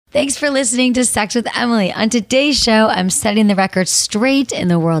Thanks for listening to Sex with Emily. On today's show, I'm setting the record straight in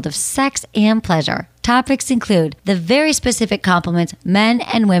the world of sex and pleasure. Topics include the very specific compliments men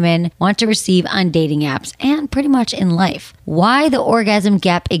and women want to receive on dating apps and pretty much in life. Why the orgasm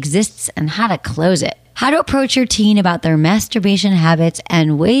gap exists and how to close it. How to approach your teen about their masturbation habits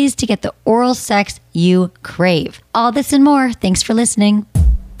and ways to get the oral sex you crave. All this and more. Thanks for listening.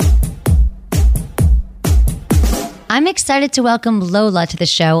 I'm excited to welcome Lola to the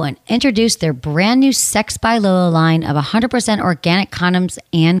show and introduce their brand new Sex by Lola line of 100% organic condoms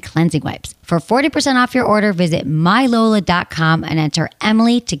and cleansing wipes. For 40% off your order, visit mylola.com and enter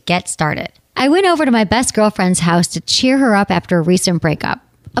Emily to get started. I went over to my best girlfriend's house to cheer her up after a recent breakup.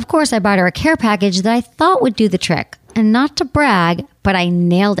 Of course, I bought her a care package that I thought would do the trick. And not to brag, but I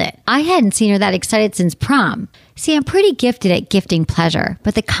nailed it. I hadn't seen her that excited since prom. See, I'm pretty gifted at gifting pleasure,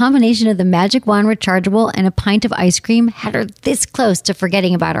 but the combination of the Magic Wand rechargeable and a pint of ice cream had her this close to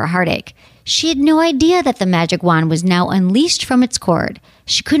forgetting about her heartache. She had no idea that the Magic Wand was now unleashed from its cord.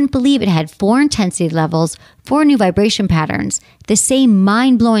 She couldn't believe it had 4 intensity levels, 4 new vibration patterns, the same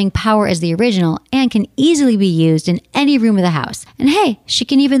mind-blowing power as the original, and can easily be used in any room of the house. And hey, she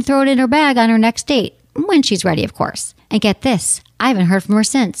can even throw it in her bag on her next date. When she's ready, of course. And get this, I haven't heard from her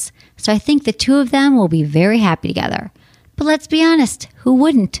since. So I think the two of them will be very happy together. But let's be honest, who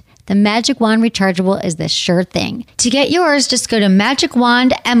wouldn't? The Magic Wand rechargeable is the sure thing. To get yours, just go to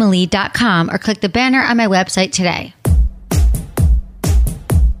magicwandemily.com or click the banner on my website today.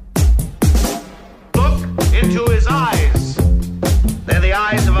 Look into his eyes. They're the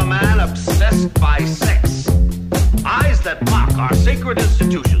eyes of a man obsessed by sex. Eyes that mock our sacred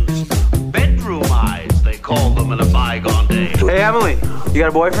institutions. Bedroom eyes, they call them in a bygone day. Hey, Emily, you got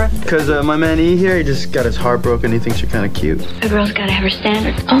a boyfriend? Because my man E here, he just got his heart broken. He thinks you're kind of cute. A girl's got to have her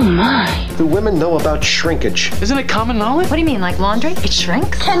standards. Oh, my. Do women know about shrinkage? Isn't it common knowledge? What do you mean, like laundry? It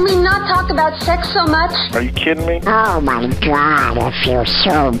shrinks? Can we not talk about sex so much? Are you kidding me? Oh my God, it feels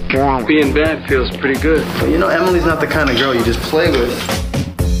so good. Being bad feels pretty good. But you know, Emily's not the kind of girl you just play with.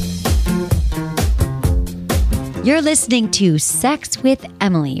 You're listening to Sex with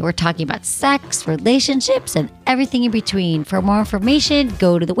Emily. We're talking about sex, relationships, and everything in between. For more information,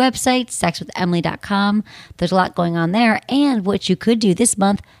 go to the website, sexwithemily.com. There's a lot going on there. And what you could do this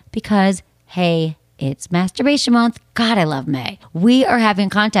month, because, hey, it's masturbation month. God, I love May. We are having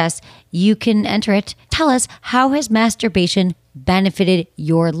a contest. You can enter it. Tell us, how has masturbation benefited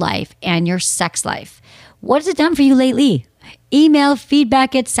your life and your sex life? What has it done for you lately? Email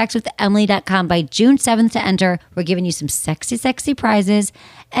feedback at sexwithemily.com by June 7th to enter. We're giving you some sexy, sexy prizes.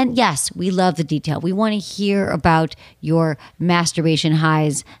 And yes, we love the detail. We want to hear about your masturbation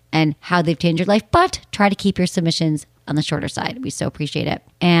highs and how they've changed your life, but try to keep your submissions on the shorter side. We so appreciate it.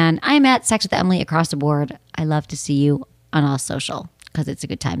 And I'm at Sex with Emily across the board. I love to see you on all social because it's a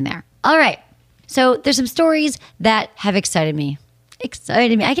good time there. All right. So there's some stories that have excited me.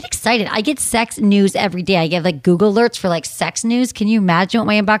 I get excited. I get sex news every day. I get like Google alerts for like sex news. Can you imagine what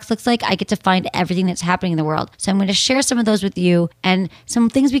my inbox looks like? I get to find everything that's happening in the world. So I'm going to share some of those with you and some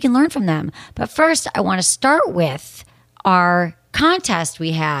things we can learn from them. But first, I want to start with our contest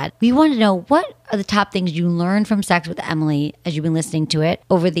we had. We want to know, what are the top things you learned from Sex with Emily as you've been listening to it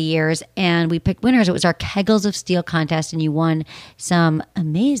over the years? And we picked winners. It was our Kegels of Steel contest, and you won some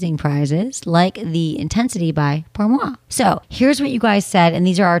amazing prizes like the Intensity by Pour Moi. So here's what you guys said, and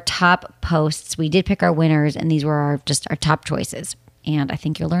these are our top posts. We did pick our winners, and these were our top choices. And I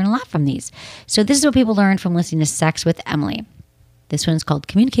think you'll learn a lot from these. So this is what people learned from listening to Sex with Emily. This one's called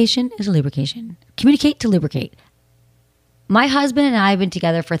Communication is a Lubrication. Communicate to lubricate. My husband and I have been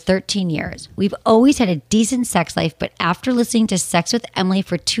together for 13 years. We've always had a decent sex life, but after listening to Sex with Emily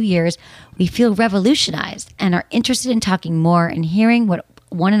for 2 years, we feel revolutionized and are interested in talking more and hearing what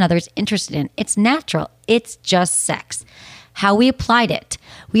one another is interested in. It's natural. It's just sex. How we applied it.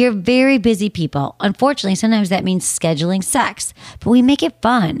 We are very busy people. Unfortunately, sometimes that means scheduling sex, but we make it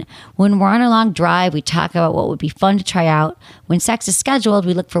fun. When we're on a long drive, we talk about what would be fun to try out. When sex is scheduled,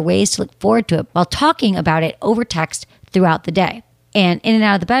 we look for ways to look forward to it while talking about it over text throughout the day. And in and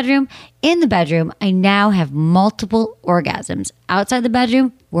out of the bedroom. In the bedroom, I now have multiple orgasms. Outside the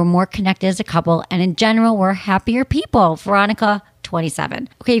bedroom, we're more connected as a couple, and in general, we're happier people. Veronica, 27.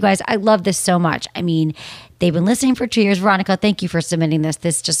 Okay, you guys, I love this so much. I mean, they've been listening for 2 years. Veronica, thank you for submitting this.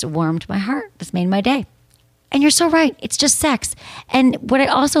 This just warmed my heart. This made my day. And you're so right. It's just sex. And what I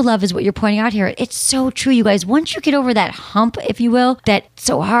also love is what you're pointing out here. It's so true, you guys. Once you get over that hump, if you will, that's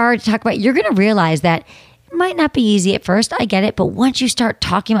so hard to talk about, you're going to realize that might not be easy at first. I get it. But once you start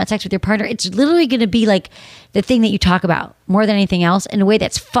talking about sex with your partner, it's literally going to be like the thing that you talk about more than anything else in a way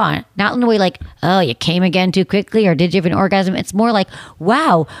that's fun. Not in a way like, oh, you came again too quickly, or did you have an orgasm? It's more like,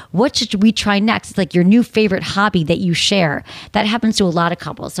 wow, what should we try next? It's like your new favorite hobby that you share. That happens to a lot of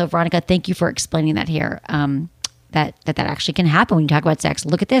couples. So Veronica, thank you for explaining that here. That actually can happen when you talk about sex.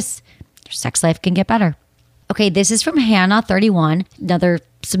 Look at this. Your sex life can get better. Okay, this is from Hannah, 31, another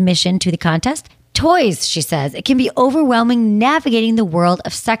submission to the contest. Toys, she says. It can be overwhelming navigating the world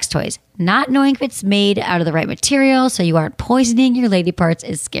of sex toys. Not knowing if it's made out of the right material so you aren't poisoning your lady parts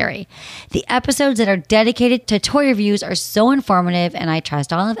is scary. The episodes that are dedicated to toy reviews are so informative, and I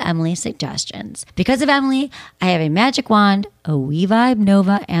trust all of Emily's suggestions. Because of Emily, I have a magic wand, a WeVibe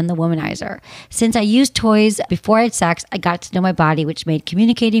Nova, and the Womanizer. Since I used toys before I had sex, I got to know my body, which made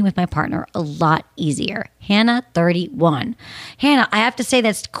communicating with my partner a lot easier. Hannah, 31. Hannah, I have to say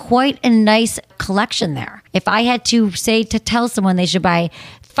that's quite a nice collection there. If I had to say to tell someone they should buy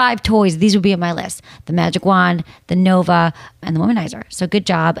 5 toys, these would be on my list: the magic wand, the Nova, and the Womanizer. So good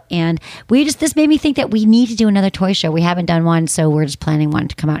job. And this made me think that we need to do another toy show. We haven't done one, so we're just planning one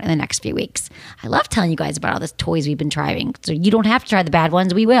to come out in the next few weeks. I love telling you guys about all these toys we've been trying. So you don't have to try the bad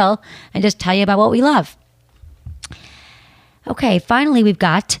ones. We will. And just tell you about what we love. Okay, finally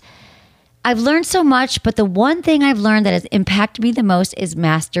I've learned so much, but the one thing I've learned that has impacted me the most is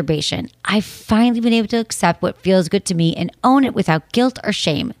masturbation. I've finally been able to accept what feels good to me and own it without guilt or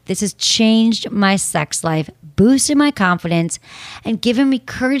shame. This has changed my sex life, boosted my confidence, and given me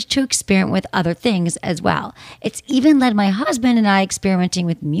courage to experiment with other things as well. It's even led my husband and I experimenting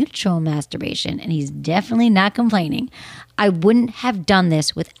with mutual masturbation, and he's definitely not complaining. I wouldn't have done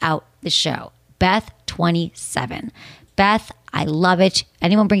this without the show. Beth, 27. Beth, I love it.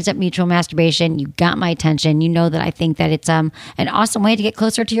 Anyone brings up mutual masturbation, you got my attention. You know that I think that it's an awesome way to get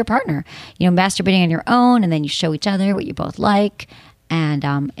closer to your partner. Masturbating on your own, and then you show each other what you both like.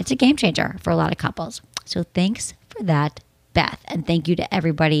 And it's a game changer for a lot of couples. So thanks for that, Beth. And thank you to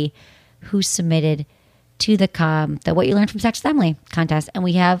everybody who submitted to the What You Learned from Sex with Emily contest. And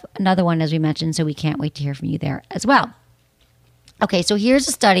we have another one, as we mentioned, so we can't wait to hear from you there as well. Okay, so here's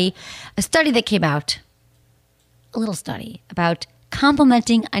a study that came out. A little study about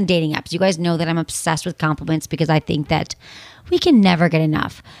complimenting on dating apps. You guys know that I'm obsessed with compliments because I think that we can never get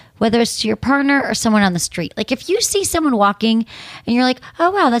enough, whether it's to your partner or someone on the street. Like if you see someone walking and you're like,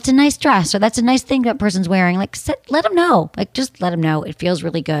 oh, wow, that's a nice dress, or that's a nice thing that person's wearing, like let them know. Like just let them know. It feels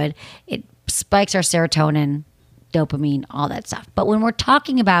really good. It spikes our serotonin, dopamine, all that stuff. But when we're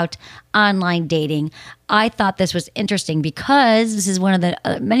talking about online dating, I thought this was interesting because this is one of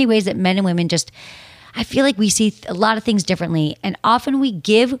the many ways that men and women I feel like we see a lot of things differently, and often we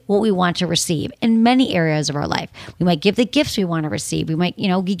give what we want to receive in many areas of our life. We might give the gifts we want to receive. We might,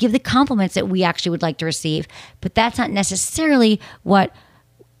 we give the compliments that we actually would like to receive, but that's not necessarily what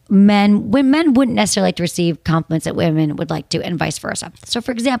men wouldn't necessarily like to receive compliments that women would like to, and vice versa. So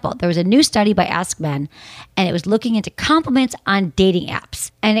for example, there was a new study by Ask Men, and it was looking into compliments on dating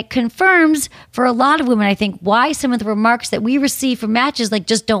apps. And it confirms for a lot of women, I think, why some of the remarks that we receive from matches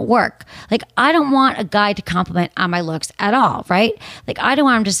just don't work. Like, I don't want a guy to compliment on my looks at all, right? Like, I don't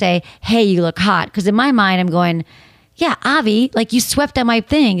want him to say, hey, you look hot. Because in my mind, I'm going, yeah, Avi, you swept on my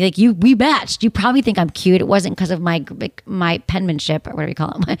thing. We matched. You probably think I'm cute. It wasn't because of my penmanship, or whatever you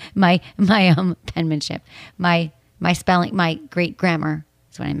call it. My penmanship, my spelling, my great grammar.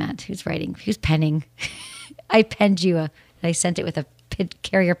 That's what I meant. Who's writing? Who's penning? I penned you. I sent it with a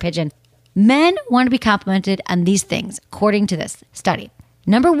carrier pigeon. Men want to be complimented on these things, according to this study.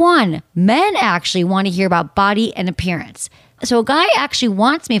 Number 1, men actually want to hear about body and appearance. So a guy actually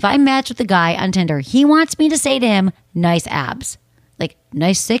wants me, if I match with a guy on Tinder, he wants me to say to him, nice abs.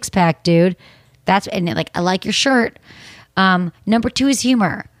 Nice six-pack, dude. I like your shirt. Number 2 is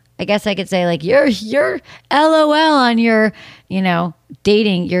humor. I guess I could say, you're LOL on your,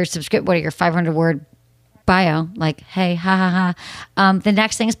 dating, your your 500-word bio. Hey, ha, ha, ha. The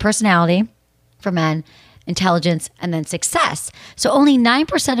next thing is personality for men, intelligence, and then success. So only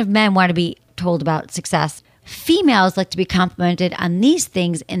 9% of men want to be told about success. Females like to be complimented on these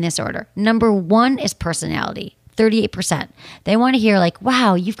things in this order. Number 1 is personality, 38%. They want to hear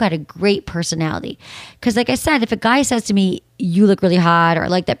wow, you've got a great personality. Because like I said, if a guy says to me, you look really hot, or I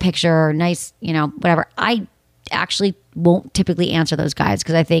like that picture, or nice, whatever, I actually won't typically answer those guys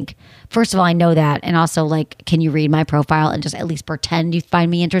because I think, first of all, I know that. And also, like, can you read my profile and just at least pretend you find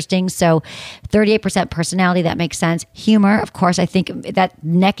me interesting? So 38% personality, that makes sense. Humor, of course, I think that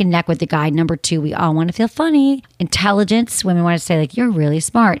neck and neck with the guy. Number 2, we all want to feel funny. Intelligence, women want to say, like, you're really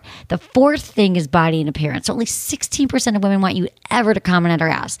smart. The 4th thing is body and appearance. So only 16% of women want you ever to comment on her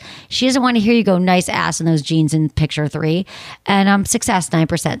ass. She doesn't want to hear you go, nice ass in those jeans in picture 3. And success,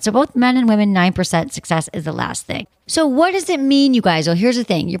 9%. So both men and women, 9%. Success is the last thing. So what does it mean, you guys? Well, here's the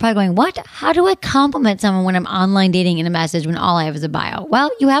thing. You're probably going, what? How do I compliment someone when I'm online dating in a message when all I have is a bio?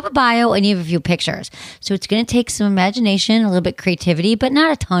 Well, you have a bio and you have a few pictures. So it's going to take some imagination, a little bit creativity, but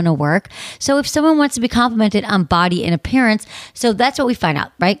not a ton of work. So if someone wants to be complimented on body and appearance, so that's what we find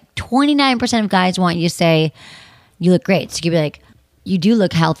out, right? 29% of guys want you to say, you look great. So you'd be like, you do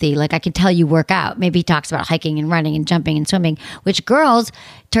look healthy. Like, I can tell you work out. Maybe he talks about hiking and running and jumping and swimming, which girls,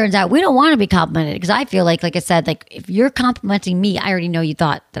 turns out we don't want to be complimented because I feel like I said, like, if you're complimenting me, I already know you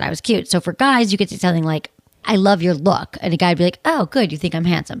thought that I was cute. So for guys, you could say something like, I love your look. And a guy would be like, oh, good. You think I'm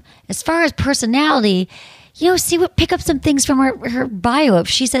handsome. As far as personality, pick up some things from her bio. If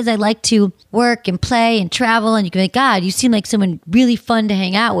she says, I like to work and play and travel, and you can be like, God, you seem like someone really fun to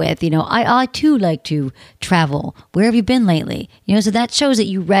hang out with. I too like to travel. Where have you been lately? So that shows that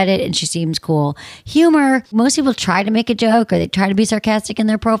you read it and she seems cool. Humor, most people try to make a joke or they try to be sarcastic in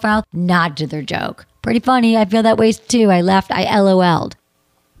their profile. Nod to their joke. Pretty funny. I feel that way too. I LOL'd.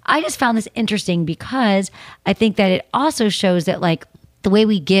 I just found this interesting because I think that it also shows that, like, the way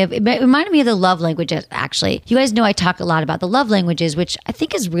we give, it reminded me of the love languages, actually. You guys know I talk a lot about the love languages, which I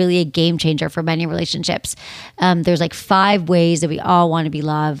think is really a game changer for many relationships. There's like 5 ways that we all want to be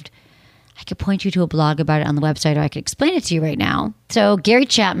loved. I could point you to a blog about it on the website, or I could explain it to you right now. So Gary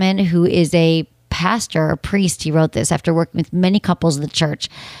Chapman, who is a pastor, a priest, he wrote this after working with many couples in the church.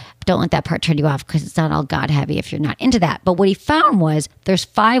 Don't let that part turn you off because it's not all God heavy if you're not into that. But what he found was there's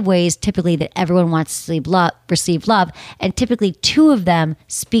 5 ways typically that everyone wants to receive love. And typically 2 of them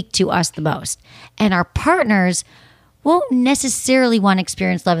speak to us the most. And our partners won't necessarily want to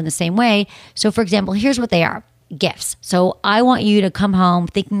experience love in the same way. So for example, here's what they are. Gifts. So I want you to come home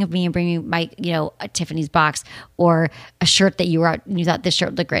thinking of me and bring me my, a Tiffany's box or a shirt that you thought this shirt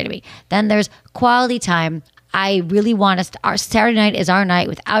would look great to me. Then there's quality time. I really want us our Saturday night is our night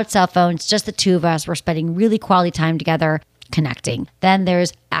without cell phones, just the 2 of us. We're spending really quality time together, connecting. Then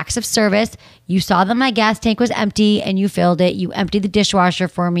there's acts of service. You saw that my gas tank was empty and you filled it. You emptied the dishwasher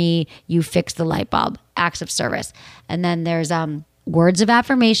for me. You fixed the light bulb. Acts of service. And then there's words of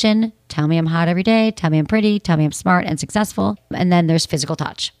affirmation. Tell me I'm hot every day. Tell me I'm pretty. Tell me I'm smart and successful. And then there's physical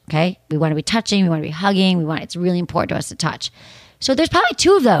touch. Okay. We want to be touching. We want to be hugging. It's really important to us to touch. So there's probably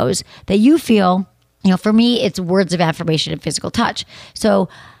 2 of those that you feel. For me, it's words of affirmation and physical touch. So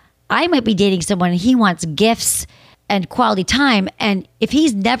I might be dating someone and he wants gifts and quality time. And if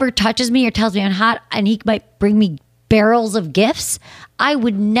he's never touches me or tells me I'm hot and he might bring me barrels of gifts, I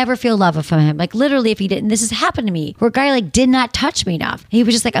would never feel love from him. Like, literally, if he didn't, this has happened to me where a guy did not touch me enough. He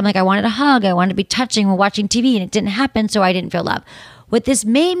was just like, I wanted a hug. I wanted to be touching or watching TV and it didn't happen. So I didn't feel love. What this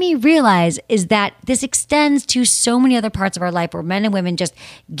made me realize is that this extends to so many other parts of our life where men and women just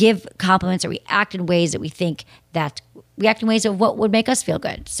give compliments or we act in ways that we think that we act in ways of what would make us feel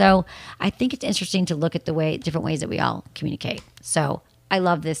good. So I think it's interesting to look at different ways that we all communicate. So I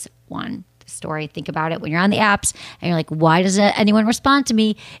love this story. Think about it when you're on the apps and you're like, why doesn't anyone respond to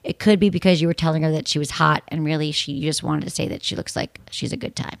me? It could be because you were telling her that she was hot and really you just wanted to say that she looks like she's a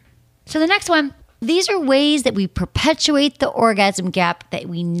good time. So the next one. These are ways that we perpetuate the orgasm gap that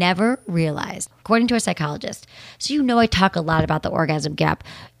we never realized, according to a psychologist. So I talk a lot about the orgasm gap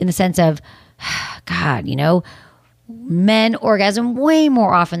in the sense of, God, men orgasm way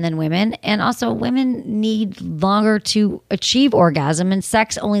more often than women. And also women need longer to achieve orgasm. And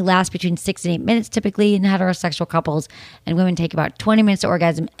sex only lasts between 6 and 8 minutes typically in heterosexual couples. And women take about 20 minutes to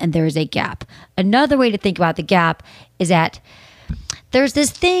orgasm and there is a gap. Another way to think about the gap is that there's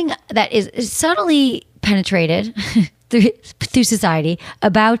this thing that is subtly penetrated through society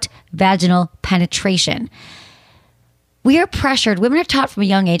about vaginal penetration. We are pressured, women are taught from a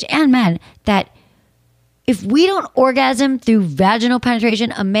young age, and men, that if we don't orgasm through vaginal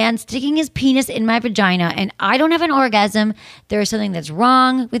penetration, a man sticking his penis in my vagina and I don't have an orgasm, there is something that's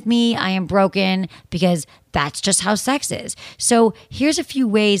wrong with me. I am broken because that's just how sex is. So here's a few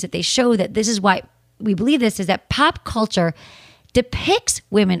ways that they show that this is why we believe this, is that pop culture depicts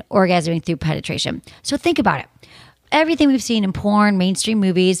women orgasming through penetration. So think about it. Everything we've seen in porn, mainstream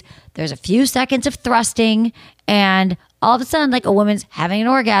movies, there's a few seconds of thrusting and all of a sudden, like, a woman's having an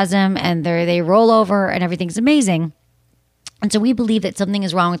orgasm and they roll over and everything's amazing. And so we believe that something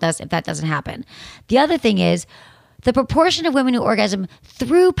is wrong with us if that doesn't happen. The other thing is The proportion of women who orgasm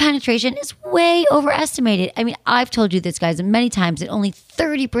through penetration is way overestimated. I mean, I've told you this, guys, many times that only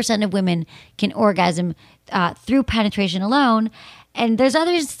 30% of women can orgasm through penetration alone. And there's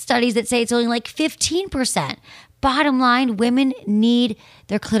other studies that say it's only like 15%. Bottom line, women need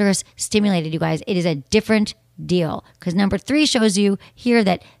their clitoris stimulated, you guys. It is a different deal. Because number 3 shows you here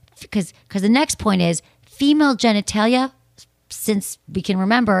that, because the next point is female genitalia, since we can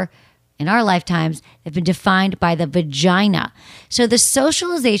remember, in our lifetimes, have been defined by the vagina. So the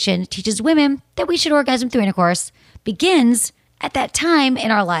socialization teaches women that we should orgasm through intercourse begins at that time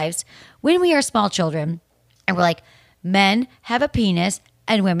in our lives when we are small children. And we're like, men have a penis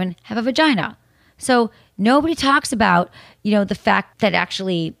and women have a vagina. So nobody talks about, the fact that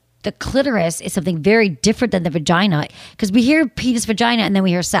actually the clitoris is something very different than the vagina, because we hear penis, vagina, and then we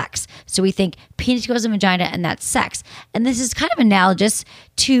hear sex. So we think penis goes in vagina and that's sex. And this is kind of analogous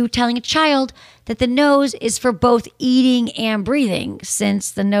to telling a child that the nose is for both eating and breathing, since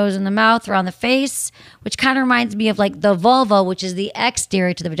the nose and the mouth are on the face, which kind of reminds me of like the vulva, which is the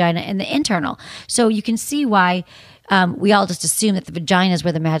exterior to the vagina, and the internal. So you can see why we all just assume that the vagina is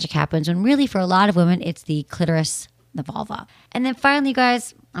where the magic happens, when really for a lot of women, it's the clitoris, the vulva. And then finally,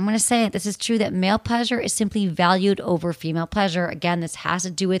 guys, I'm going to say it. This is true that male pleasure is simply valued over female pleasure. Again, this has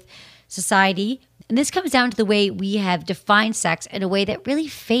to do with society. And this comes down to the way we have defined sex in a way that really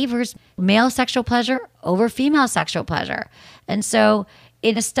favors male sexual pleasure over female sexual pleasure. And so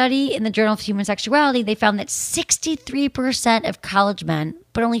in a study in the Journal of Human Sexuality, they found that 63% of college men,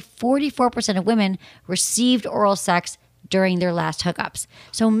 but only 44% of women received oral sex during their last hookups.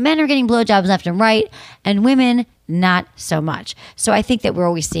 So men are getting blowjobs left and right, and women not so much. So I think that we're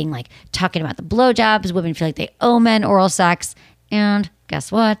always seeing like talking about the blowjobs. Women feel like they owe men oral sex. And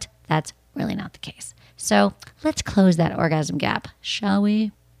guess what? That's really not the case. So let's close that orgasm gap, shall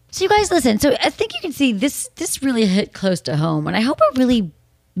we? So you guys listen. So I think you can see this really hit close to home. And I hope it really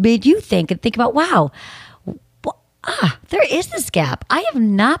made you think and think about, wow, there is this gap. I have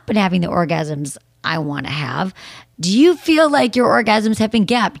not been having the orgasms I want to have. Do you feel like your orgasms have been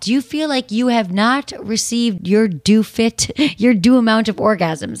gapped? Do you feel like you have not received your due amount of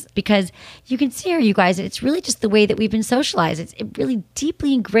orgasms? Because you can see here, you guys, it's really just the way that we've been socialized. It's really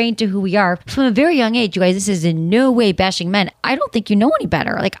deeply ingrained to who we are from a very young age. You guys, this is in no way bashing men. I don't think you know any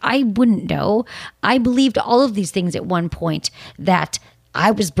better. Like, I wouldn't know. I believed all of these things at one point, that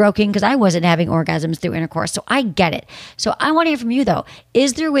I was broken because I wasn't having orgasms through intercourse. So I get it. So I want to hear from you, though.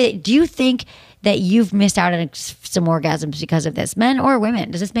 Is there a way, do you think that you've missed out on some orgasms because of this, men or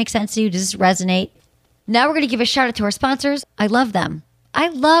women? Does this make sense to you? Does this resonate? Now we're going to give a shout out to our sponsors. I love them. I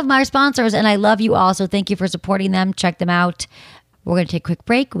love my sponsors, and I love you all. So thank you for supporting them. Check them out. We're going to take a quick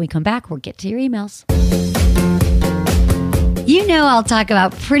break. When we come back, we'll get to your emails. You know I'll talk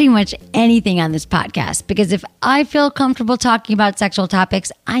about pretty much anything on this podcast, because if I feel comfortable talking about sexual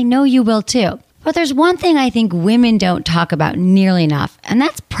topics, I know you will too. But there's one thing I think women don't talk about nearly enough, and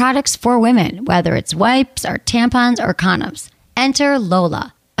that's products for women, whether it's wipes or tampons or condoms. Enter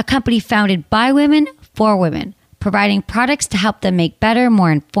Lola, a company founded by women for women, providing products to help them make better,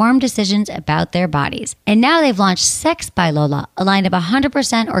 more informed decisions about their bodies. And now they've launched Sex by Lola, a line of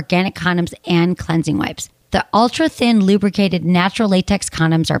 100% organic condoms and cleansing wipes. The ultra-thin, lubricated, natural latex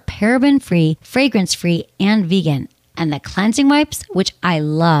condoms are paraben-free, fragrance-free, and vegan. And the cleansing wipes, which I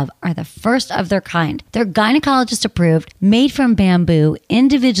love, are the first of their kind. They're gynecologist approved, made from bamboo,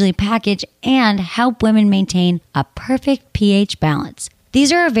 individually packaged, and help women maintain a perfect pH balance.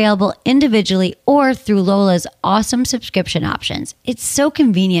 These are available individually or through Lola's awesome subscription options. It's so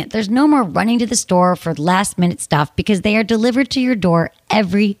convenient. There's no more running to the store for last minute stuff, because they are delivered to your door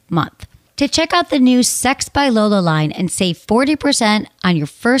every month. To check out the new Sex by Lola line and save 40% on your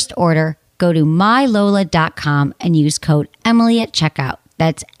first order, go to mylola.com and use code Emily at checkout.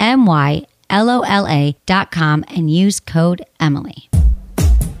 That's MYLOLA.com and use code Emily.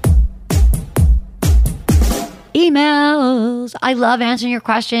 Emails. I love answering your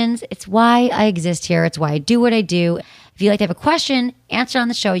questions. It's why I exist here. It's why I do what I do. If you'd like to have a question answered on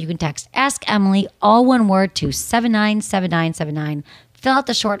the show, you can text Ask Emily, all one word, to 797979. Fill out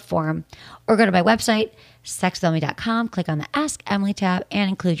the short form, or go to my website, sexwithemily.com, click on the Ask Emily tab, and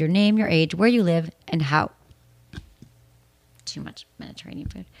include your name, your age, where you live, and how. Too much Mediterranean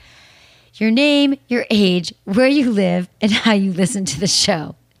food. Your name, your age, where you live, and how you listen to the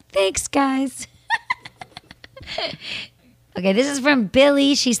show. Thanks, guys. Okay, this is from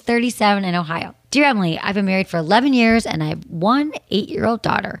Billy. She's 37 in Ohio. Dear Emily, I've been married for 11 years and I have one 8-year-old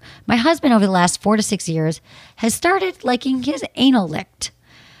daughter. My husband, over the last 4 to 6 years, has started liking his anal licked.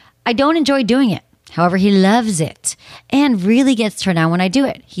 I don't enjoy doing it. However, he loves it and really gets turned on when I do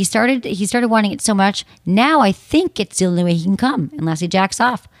it. He started wanting it so much. Now I think it's the only way he can come unless he jacks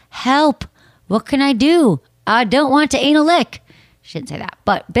off. Help. What can I do? I don't want to anal lick. Shouldn't say that.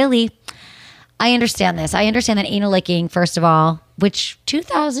 But Billy, I understand this. I understand that anal licking, first of all, which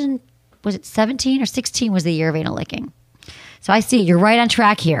 2000, was it 17 or 16 was the year of anal licking. So I see you're right on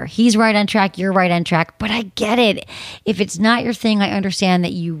track here. He's right on track. You're right on track. But I get it. If it's not your thing, I understand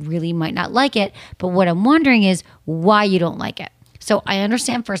that you really might not like it. But what I'm wondering is why you don't like it. So I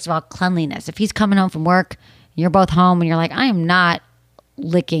understand, first of all, cleanliness. If he's coming home from work, you're both home and you're like, I am not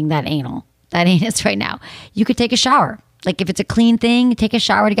licking that anus right now. You could take a shower. Like if it's a clean thing, take a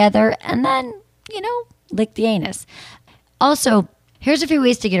shower together and then, lick the anus. Also, here's a few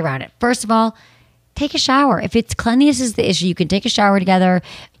ways to get around it. First of all, take a shower. If it's cleanliness is the issue, you can take a shower together.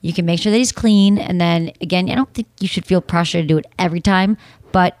 You can make sure that he's clean. And then again, I don't think you should feel pressure to do it every time.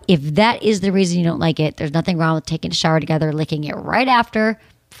 But if that is the reason you don't like it, there's nothing wrong with taking a shower together, licking it right after,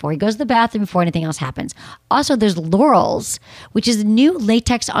 before he goes to the bathroom, before anything else happens. Also, there's Lorals, which is new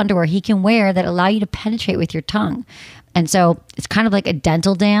latex underwear he can wear that allow you to penetrate with your tongue. And so it's kind of like a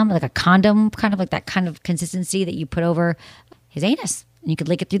dental dam, like a condom, kind of like that kind of consistency that you put over his anus. And you could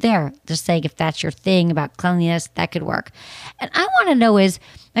lick it through there. Just saying, if that's your thing about cleanliness, that could work. And I want to know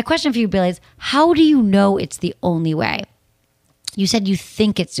my question for you, Billy, is how do you know it's the only way? You said you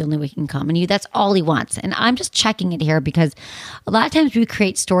think it's the only way he can come, and that's all he wants. And I'm just checking it here because a lot of times we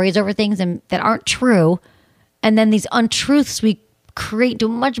create stories over things that aren't true. And then these untruths we create to a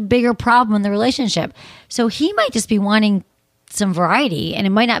much bigger problem in the relationship. So he might just be wanting some variety, and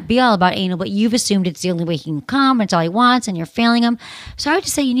it might not be all about anal, but you've assumed it's the only way he can come, it's all he wants, and you're failing him. So I would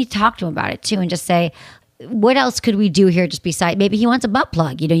just say you need to talk to him about it too, and just say, what else could we do here just beside, maybe he wants a butt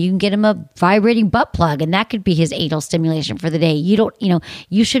plug. You can get him a vibrating butt plug, and that could be his anal stimulation for the day.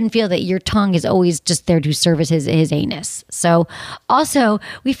 You shouldn't feel that your tongue is always just there to service his anus. So also,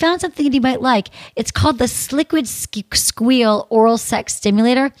 we found something that he might like. It's called the Sliquid Squeal Oral Sex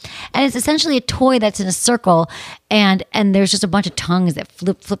Stimulator, and it's essentially a toy that's in a circle, and there's just a bunch of tongues that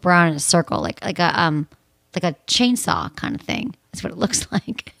flip around in a circle, like a chainsaw kind of thing. That's what it looks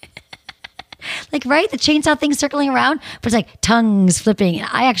like. Like, right? The chainsaw thing circling around, but it's like tongues flipping.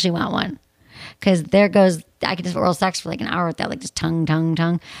 I actually want one because I could just oral sex for like an hour with that, like just tongue.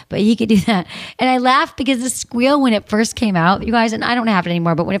 But he could do that. And I laughed because the squeal, when it first came out, you guys, and I don't have it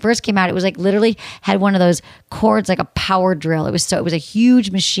anymore, but when it first came out, it was like literally had one of those cords, like a power drill. It was a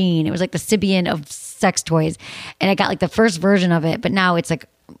huge machine. It was like the Sibian of sex toys. And I got like the first version of it, but now it's like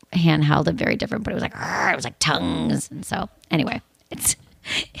handheld and very different. But it was like tongues. And so anyway, it's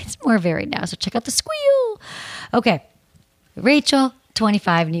more varied now. So check out the squeal. Okay. Rachel,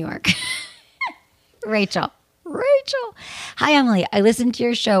 25, New York. Rachel. Hi, Emily. I listen to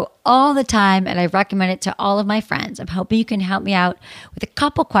your show all the time and I recommend it to all of my friends. I'm hoping you can help me out with a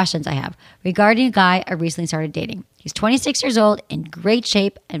couple questions I have regarding a guy I recently started dating. He's 26 years old, in great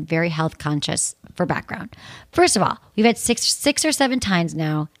shape, and very health conscious. For background, first of all, we've had six or seven times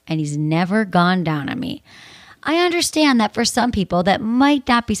now, and he's never gone down on me. I understand that for some people, that might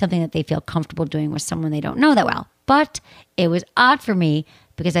not be something that they feel comfortable doing with someone they don't know that well. But it was odd for me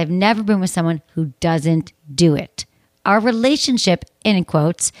because I've never been with someone who doesn't do it. Our relationship, in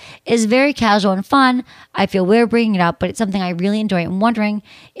quotes, is very casual and fun. I feel weird bringing it up, but it's something I really enjoy. I'm wondering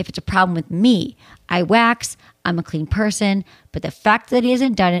if it's a problem with me. I wax. I'm a clean person, but the fact that he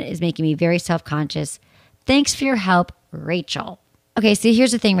hasn't done it is making me very self-conscious. Thanks for your help, Rachel. Okay, so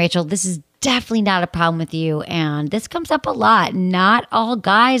here's the thing, Rachel. This is definitely not a problem with you, and this comes up a lot. Not all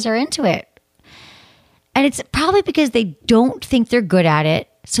guys are into it. And it's probably because they don't think they're good at it,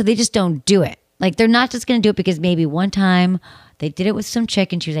 so they just don't do it. Like, they're not just going to do it because maybe one time they did it with some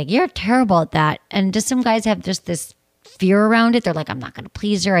chick and she was like, you're terrible at that. And just some guys have just this fear around it. They're like, I'm not going to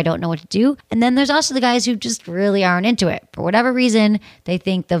please her. I don't know what to do. And then there's also the guys who just really aren't into it. For whatever reason, they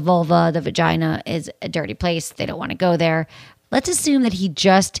think the vulva, the vagina is a dirty place. They don't want to go there. Let's assume that he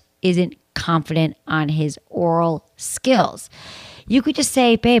just isn't confident on his oral skills. You could just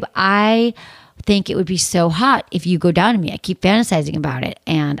say, babe, I think it would be so hot if you go down on me. I keep fantasizing about it,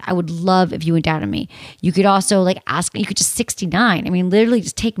 and I would love if you went down on me. You could also ask, you could just 69. I mean, literally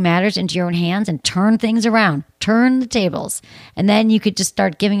just take matters into your own hands and turn things around, turn the tables. And then you could just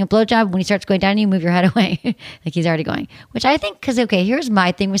start giving a blowjob. When he starts going down on you, move your head away like he's already going, which I think, because, okay, here's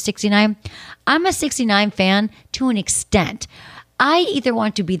my thing with 69. I'm a 69 fan to an extent. I either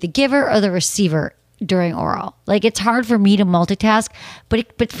want to be the giver or the receiver during oral. It's hard for me to multitask,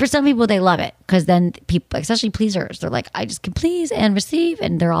 but for some people, they love it because then people, especially pleasers, they're like, I just can please and receive,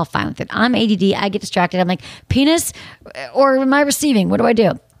 and they're all fine with it. I'm ADD. I get distracted. I'm like, penis or am I receiving? What do I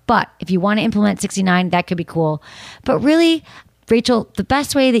do? But if you want to implement 69, that could be cool. But really, Rachel, the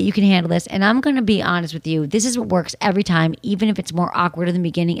best way that you can handle this, and I'm going to be honest with you, this is what works every time. Even if it's more awkward in the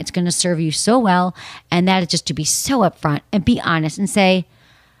beginning, it's going to serve you so well. And that is just to be so upfront and be honest and say,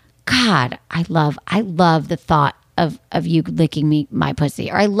 God, I love the thought of you licking my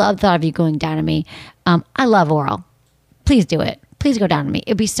pussy, or I love the thought of you going down to me. I love oral. Please do it. Please go down to me.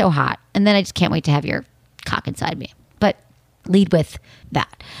 It'd be so hot. And then I just can't wait to have your cock inside me. But lead with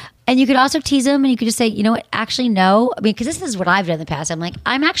that. And you could also tease them, and you could just say, you know what, actually, no. I mean, because this is what I've done in the past. I'm like,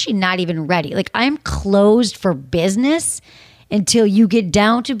 I'm actually not even ready. Like, I'm closed for business until you get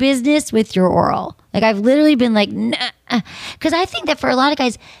down to business with your oral. Like, I've literally been like, nah. Because I think that for a lot of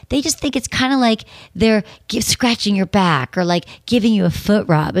guys, they just think it's kind of like they're scratching your back or like giving you a foot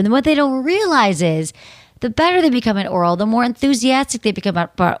rub. And what they don't realize is the better they become at oral, the more enthusiastic they become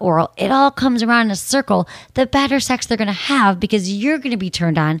about oral. It all comes around in a circle. The better sex they're going to have because you're going to be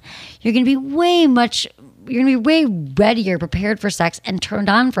turned on. You're going to be way readier, prepared for sex and turned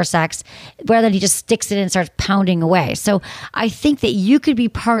on for sex rather than he just sticks it in and starts pounding away. So I think that you could be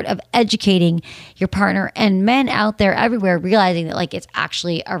part of educating your partner, and men out there everywhere realizing that like it's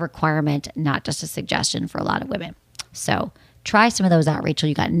actually a requirement, not just a suggestion for a lot of women. So try some of those out, Rachel.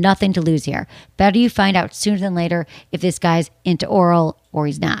 You got nothing to lose here. Better you find out sooner than later if this guy's into oral or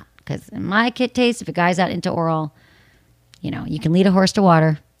he's not. Because in my taste, if a guy's not into oral, you can lead a horse to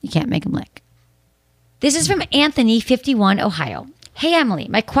water. You can't make him lick. This is from Anthony, 51, Ohio. Hey, Emily,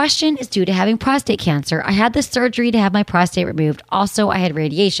 my question is due to having prostate cancer. I had the surgery to have my prostate removed. Also, I had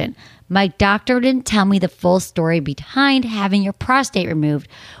radiation. My doctor didn't tell me the full story behind having your prostate removed,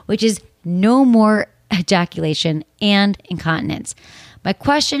 which is no more ejaculation and incontinence. My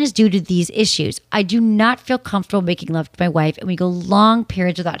question is due to these issues. I do not feel comfortable making love to my wife, and we go long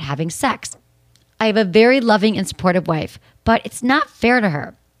periods without having sex. I have a very loving and supportive wife, but it's not fair to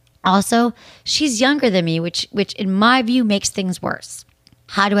her. Also, she's younger than me, which in my view makes things worse.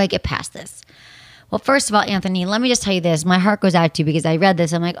 How do I get past this? Well, first of all, Anthony, let me just tell you this. My heart goes out to you because I read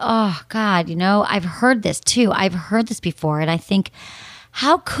this. I'm like, oh God, I've heard this too. I've heard this before. And I think,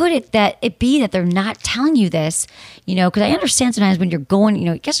 how could it be that they're not telling you this? Because I understand sometimes when you're going,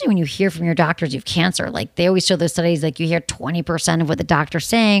 especially when you hear from your doctors you have cancer, like they always show those studies, like you hear 20% of what the doctor's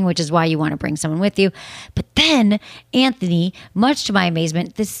saying, which is why you want to bring someone with you. But then, Anthony, much to my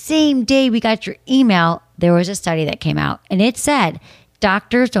amazement, the same day we got your email, there was a study that came out, and it said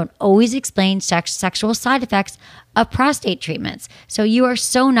doctors don't always explain sexual side effects of prostate treatments. So you are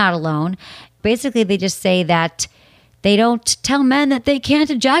so not alone. Basically, they just say that they don't tell men that they can't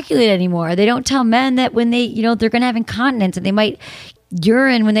ejaculate anymore. They don't tell men that when they, they're going to have incontinence and they might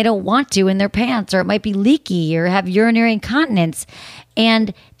urine when they don't want to in their pants, or it might be leaky or have urinary incontinence.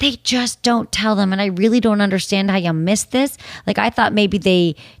 And they just don't tell them. And I really don't understand how you missed this. Like, I thought maybe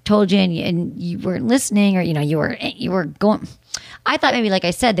they told you and you weren't listening, or, you were going. I thought maybe, like I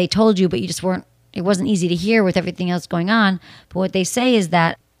said, they told you, but you just weren't, it wasn't easy to hear with everything else going on. But what they say is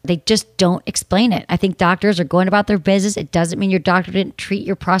that they just don't explain it. I think doctors are going about their business. It doesn't mean your doctor didn't treat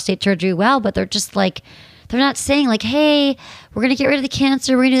your prostate surgery well, but they're just like, they're not saying like, hey, we're going to get rid of the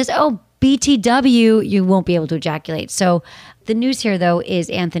cancer. We're going to do this. Oh, BTW, you won't be able to ejaculate. So the news here, though,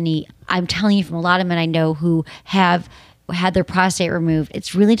 is, Anthony, I'm telling you from a lot of men I know who have had their prostate removed,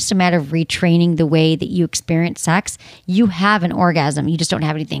 it's really just a matter of retraining the way that you experience sex. You have an orgasm. You just don't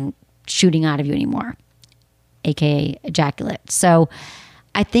have anything shooting out of you anymore, aka ejaculate. So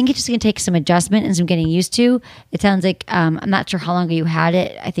I think it's just going to take some adjustment and some getting used to. It sounds like, I'm not sure how long ago you had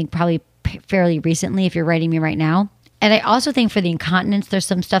it. I think probably fairly recently if you're writing me right now. And I also think for the incontinence, there's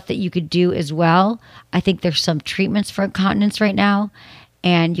some stuff that you could do as well. I think there's some treatments for incontinence right now.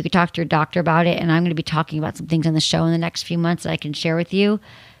 And you could talk to your doctor about it. And I'm going to be talking about some things on the show in the next few months that I can share with you.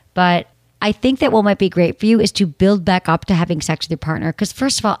 But I think that what might be great for you is to build back up to having sex with your partner. Because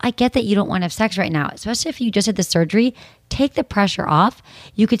first of all, I get that you don't want to have sex right now, especially if you just had the surgery. Take the pressure off.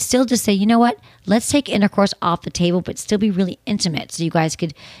 You could still just say, you know what, let's take intercourse off the table, but still be really intimate. So you guys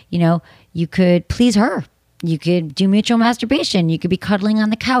could, you could please her. You could do mutual masturbation. You could be cuddling on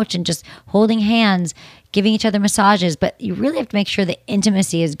the couch and just holding hands, giving each other massages. But you really have to make sure the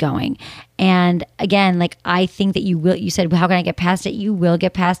intimacy is going. And again, like, I think that you will. You said, how can I get past it? You will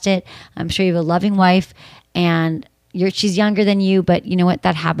get past it. I'm sure you have a loving wife, and she's younger than you, but you know what?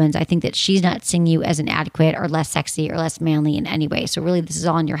 That happens. I think that she's not seeing you as inadequate or less sexy or less manly in any way. So really, this is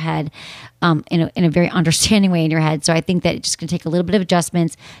all in your head, in a very understanding way in your head. So I think that it's just going to take a little bit of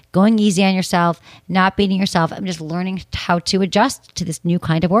adjustments, going easy on yourself, not beating yourself. I'm just learning how to adjust to this new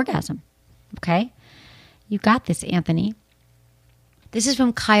kind of orgasm. Okay? You got this, Anthony. This is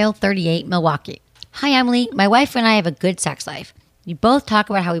from Kyle, 38, Milwaukee. Hi, Emily. My wife and I have a good sex life. You both talk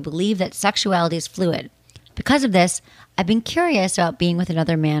about how we believe that sexuality is fluid. Because of this, I've been curious about being with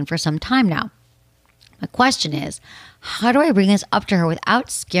another man for some time now. My question is, how do I bring this up to her without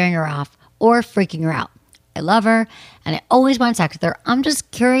scaring her off or freaking her out? I love her and I always want sex with her. I'm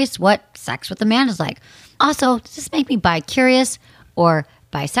just curious what sex with a man is like. Also, does this make me bi-curious or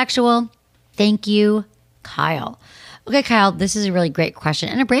bisexual? Thank you, Kyle. Okay, Kyle, this is a really great question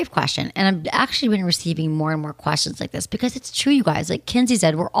and a brave question. And I've actually been receiving more and more questions like this because it's true, you guys. Like Kinsey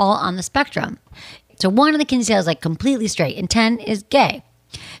said, we're all on the spectrum. So 1 of the Kinsey scale is like completely straight and 10 is gay.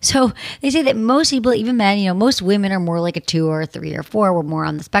 So they say that most people, even men, most women are more like a 2 or a 3 or 4. We're more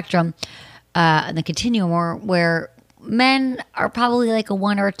on the spectrum, and the continuum, or where men are probably like a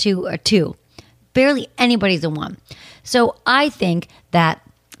 1 or a 2 or 2. Barely anybody's a 1. So I think that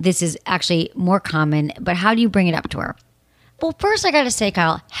this is actually more common, but how do you bring it up to her? Well, first I got to say,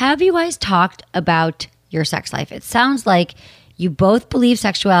 Kyle, have you guys talked about your sex life? It sounds like you both believe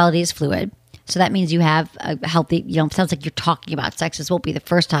sexuality is fluid. So that means you have a healthy, it sounds like you're talking about sex. This won't be the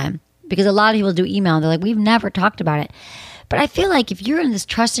first time, because a lot of people do email and they're like, we've never talked about it. But I feel like if you're in this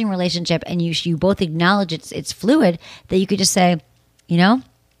trusting relationship and you both acknowledge it's fluid, that you could just say,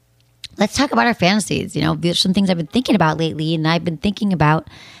 let's talk about our fantasies. There's some things I've been thinking about lately, and I've been thinking about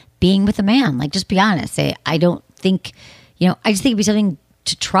being with a man. Like, just be honest. Say, I don't think, I just think it'd be something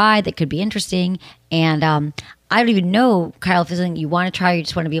to try that could be interesting. And I don't even know, Kyle, if it's something you want to try, or you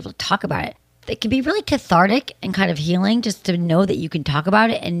just want to be able to talk about it. It can be really cathartic and kind of healing just to know that you can talk about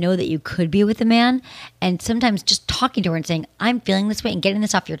it and know that you could be with a man. And sometimes just talking to her and saying, I'm feeling this way, and getting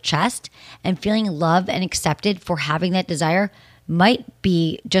this off your chest and feeling loved and accepted for having that desire might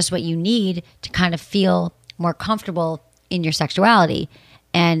be just what you need to kind of feel more comfortable in your sexuality.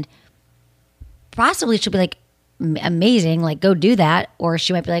 And possibly she'll be like, amazing, like go do that. Or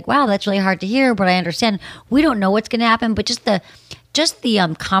she might be like, wow, that's really hard to hear, but I understand. We don't know what's going to happen, but just the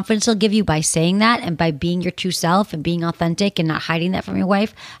confidence they'll give you by saying that and by being your true self and being authentic and not hiding that from your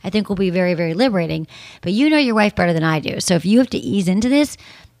wife, I think will be very, very liberating. But you know your wife better than I do. So if you have to ease into this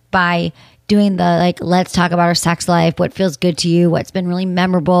by doing the let's talk about our sex life, what feels good to you, what's been really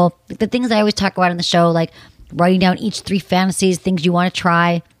memorable, the things I always talk about in the show, like writing down each 3 fantasies, things you want to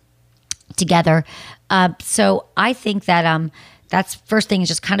try together. So I think that that's first thing, is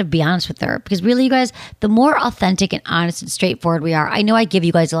just kind of be honest with her, because really, you guys, the more authentic and honest and straightforward we are, I know I give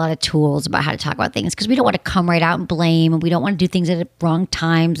you guys a lot of tools about how to talk about things, because we don't want to come right out and blame, and we don't want to do things at the wrong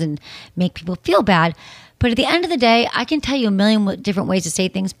times and make people feel bad. But at the end of the day, I can tell you a million different ways to say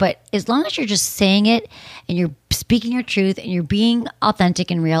things, but as long as you're just saying it and you're speaking your truth and you're being authentic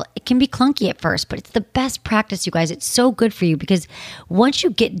and real, it can be clunky at first, but it's the best practice, you guys. It's so good for you, because once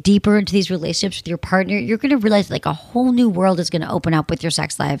you get deeper into these relationships with your partner, you're going to realize like a whole new world is going to open up with your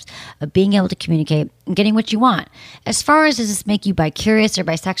sex lives, of being able to communicate and getting what you want. As far as does this make you bi-curious or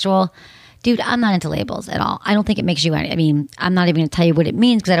bisexual, dude, I'm not into labels at all. I don't think it makes you any. I mean, I'm not even going to tell you what it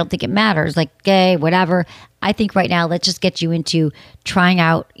means, because I don't think it matters. Like gay, whatever. I think right now, let's just get you into trying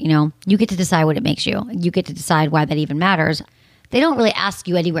out, you get to decide what it makes you. You get to decide why that even matters. They don't really ask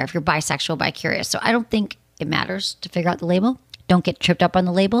you anywhere if you're bisexual, bi-curious. So I don't think it matters to figure out the label. Don't get tripped up on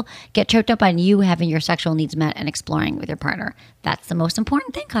the label. Get tripped up on you having your sexual needs met and exploring with your partner. That's the most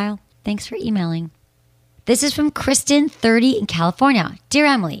important thing, Kyle. Thanks for emailing. This is from Kristen, 30, in California. Dear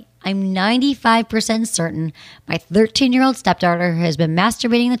Emily, I'm 95% certain my 13-year-old stepdaughter has been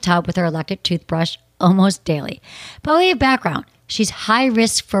masturbating in the tub with her electric toothbrush almost daily. By way of background, she's high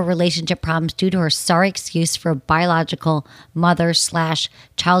risk for relationship problems due to her sorry excuse for biological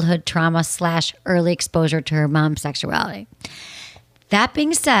mother/childhood trauma/early exposure to her mom's sexuality. That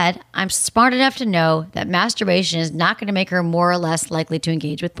being said, I'm smart enough to know that masturbation is not going to make her more or less likely to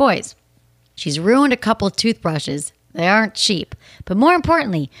engage with boys. She's ruined a couple of toothbrushes. They aren't cheap. But more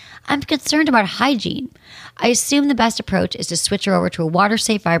importantly, I'm concerned about hygiene. I assume the best approach is to switch her over to a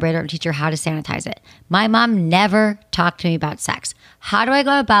water-safe vibrator and teach her how to sanitize it. My mom never talked to me about sex. How do I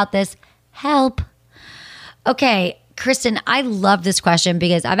go about this? Help. Okay, Kristen, I love this question,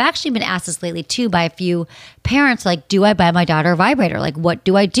 because I've actually been asked this lately too by a few parents, like, do I buy my daughter a vibrator? Like, what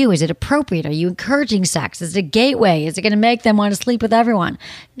do I do? Is it appropriate? Are you encouraging sex? Is it a gateway? Is it going to make them want to sleep with everyone?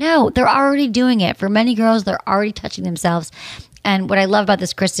 No, they're already doing it. For many girls, they're already touching themselves. And what I love about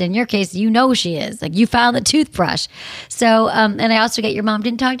this, Kristen, in your case, you know she is. Like, you found the toothbrush. So, and I also get your mom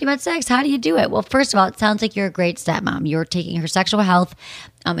didn't talk to you about sex. How do you do it? Well, first of all, it sounds like you're a great stepmom. You're taking her sexual health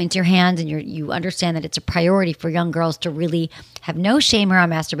into your hands, and you understand that it's a priority for young girls to really have no shame around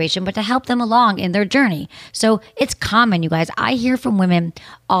masturbation, but to help them along in their journey. So it's common, you guys. I hear from women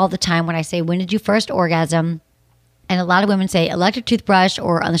all the time when I say, when did you first orgasm? And a lot of women say electric toothbrush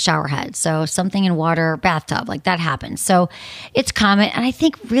or on the shower head. So something in water, bathtub, like that happens. So it's common. And I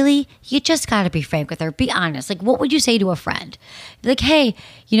think really you just got to be frank with her. Be honest. Like, what would you say to a friend? Like, hey,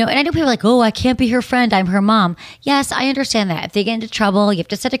 and I know people are like, oh, I can't be her friend. I'm her mom. Yes, I understand that. If they get into trouble, you have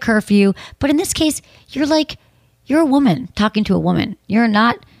to set a curfew. But in this case, you're a woman talking to a woman. You're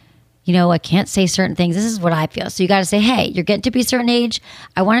not, I can't say certain things. This is what I feel. So you got to say, hey, you're getting to be a certain age.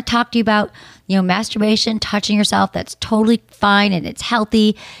 I want to talk to you about, masturbation, touching yourself. That's totally fine. And it's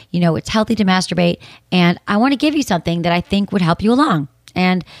healthy. It's healthy to masturbate. And I want to give you something that I think would help you along.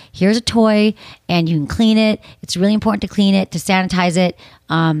 And here's a toy and you can clean it. It's really important to clean it, to sanitize it,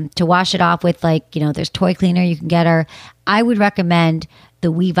 to wash it off with there's toy cleaner you can get her. I would recommend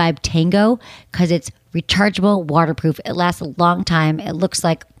the WeVibe Tango because it's rechargeable, waterproof. It lasts a long time. It looks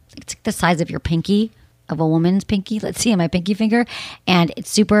like it's the size of your pinky, of a woman's pinky. Let's see, on my pinky finger. And it's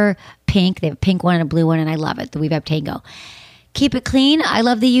super pink. They have a pink one and a blue one, and I love it, the WeVibe Tango. Keep it clean. I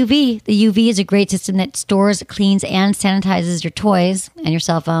love the UV. The UV is a great system that stores, cleans, and sanitizes your toys and your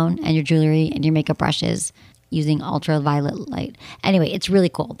cell phone and your jewelry and your makeup brushes using ultraviolet light. Anyway, it's really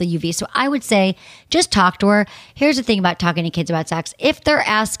cool, the UV. So I would say just talk to her. Here's the thing about talking to kids about sex. If they're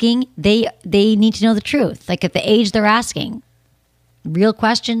asking, they need to know the truth. Like at the age they're asking, real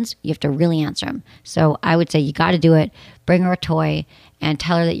questions, you have to really answer them. So I would say you got to do it. Bring her a toy and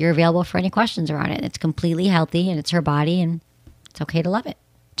tell her that you're available for any questions around it. It's completely healthy and it's her body and it's okay to love it.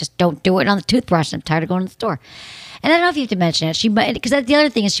 Just don't do it on the toothbrush. I'm tired of going to the store. And I don't know if you have to mention it. She might, because the other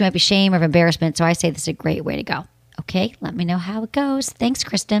thing is she might be shame or embarrassment. So I say this is a great way to go. Okay, let me know how it goes. Thanks,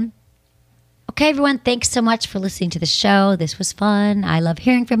 Kristen. Okay, everyone, thanks so much for listening to the show. This was fun. I love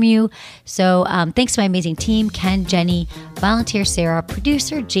hearing from you. So thanks to my amazing team, Ken, Jenny, volunteer Sarah,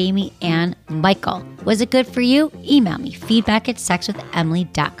 producer Jamie, and Michael. Was it good for you? Email me,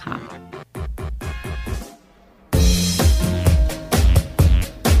 feedback@sexwithemily.com.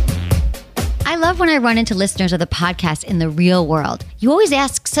 I love when I run into listeners of the podcast in the real world. You always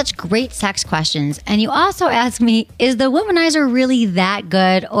ask such great sex questions, and you also ask me, is the womanizer really that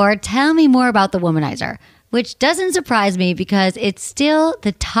good? Or tell me more about the womanizer, which doesn't surprise me because it's still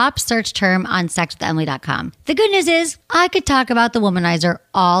the top search term on sexwithemily.com. The good news is I could talk about the womanizer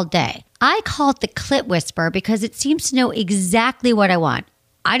all day. I call it the clit whisperer because it seems to know exactly what I want.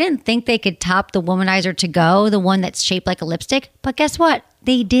 I didn't think they could top the womanizer to go, the one that's shaped like a lipstick, but guess what?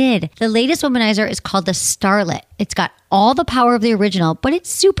 They did. The latest womanizer is called the Starlet. It's got all the power of the original, but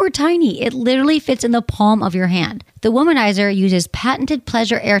it's super tiny. It literally fits in the palm of your hand. The womanizer uses patented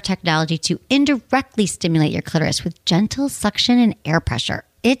pleasure air technology to indirectly stimulate your clitoris with gentle suction and air pressure.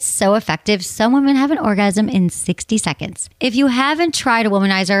 It's so effective, some women have an orgasm in 60 seconds. If you haven't tried a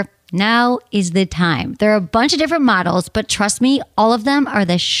womanizer, now is the time. There are a bunch of different models, but trust me, all of them are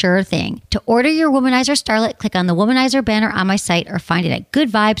the sure thing. To order your Womanizer Starlet, click on the Womanizer banner on my site or find it at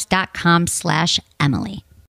goodvibes.com/Emily.